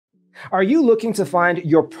Are you looking to find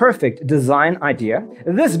your perfect design idea?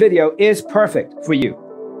 This video is perfect for you.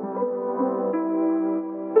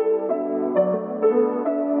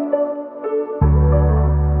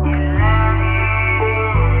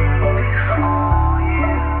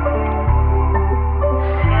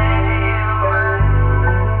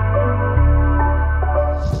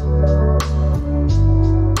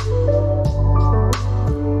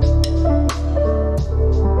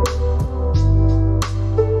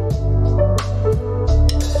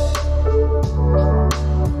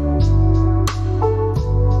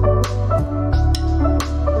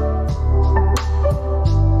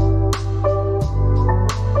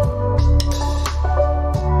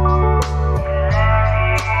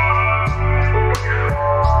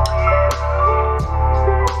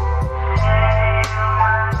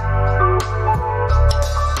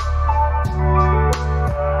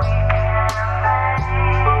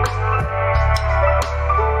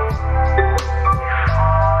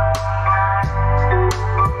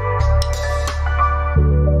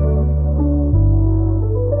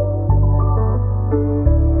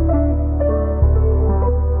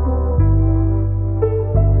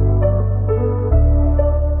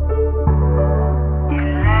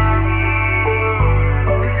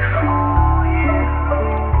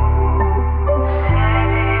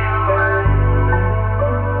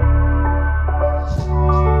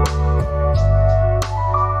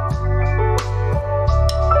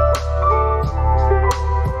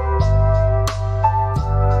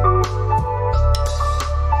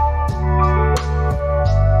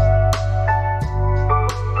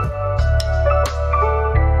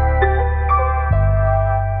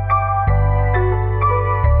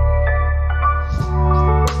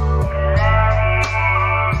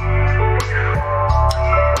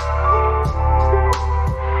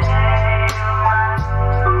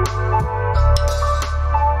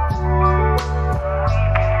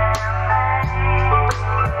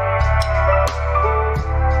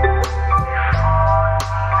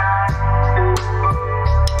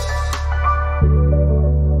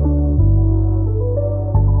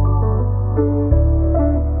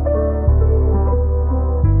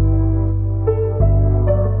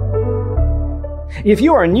 If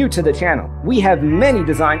you are new to the channel, we have many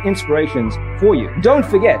design inspirations for you. Don't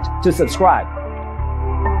forget to subscribe.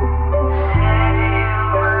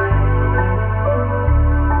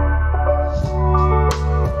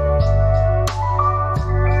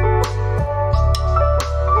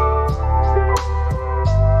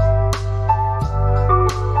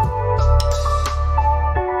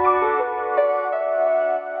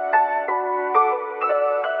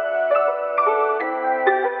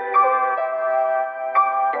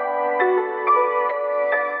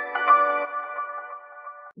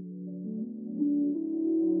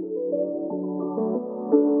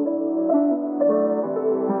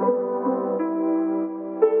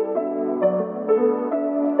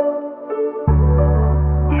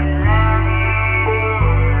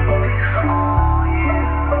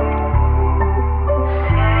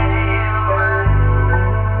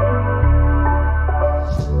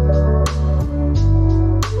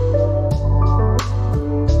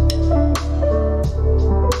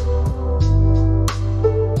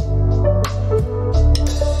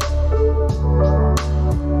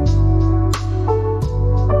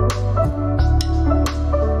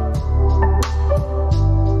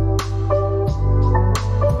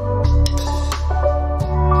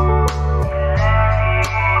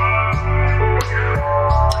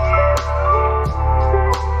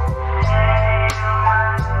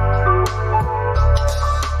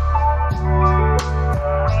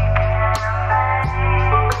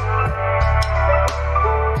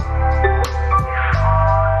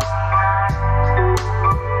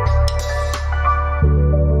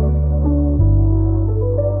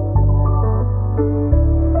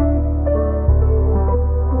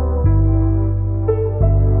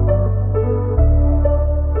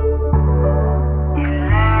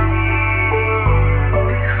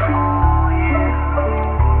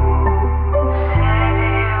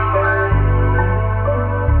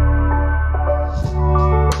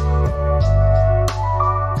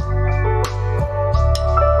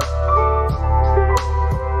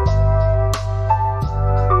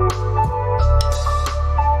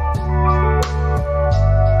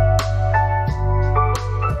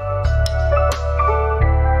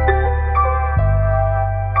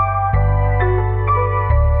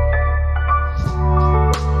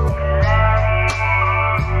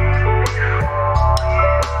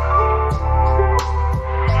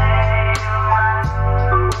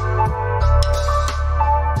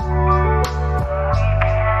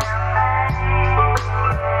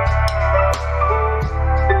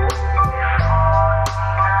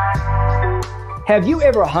 Have you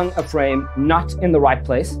ever hung a frame not in the right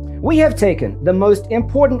place? We have taken the most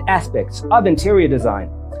important aspects of interior design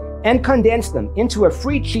and condensed them into a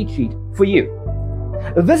free cheat sheet for you.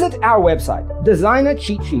 Visit our website,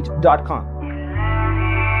 designercheatsheet.com.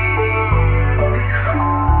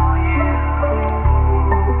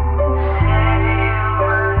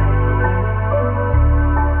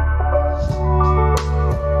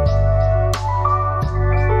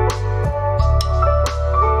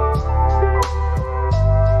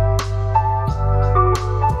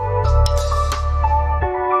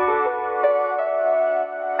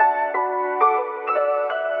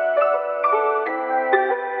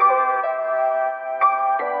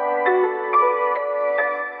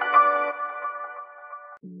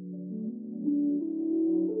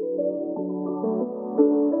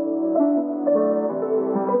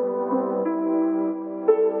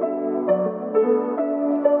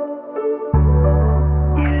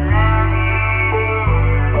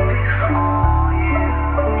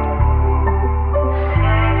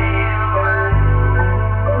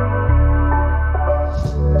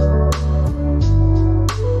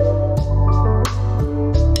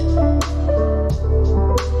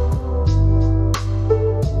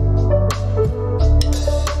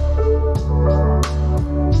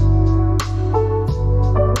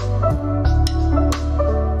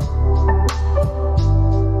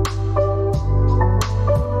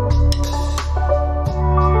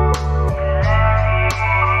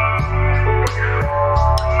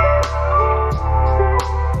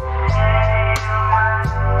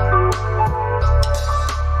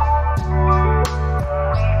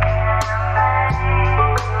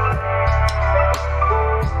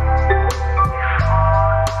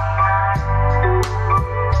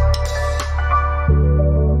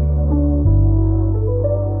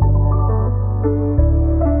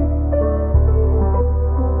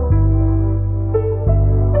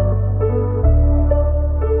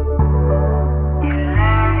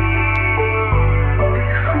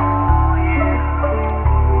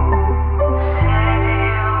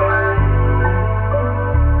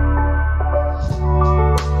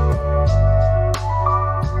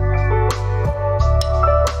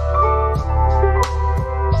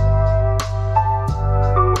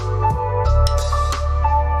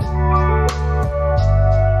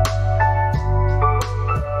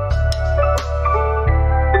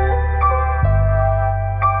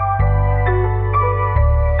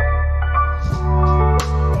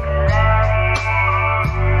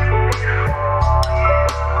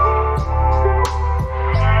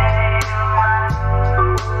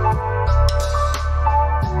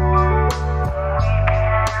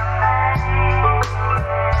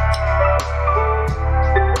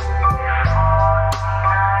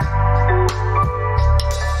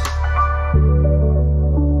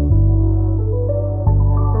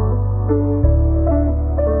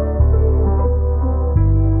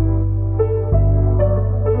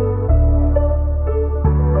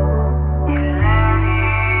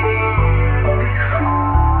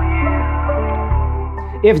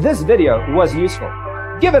 If this video was useful,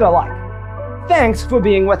 give it a like. Thanks for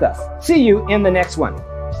being with us. See you in the next one.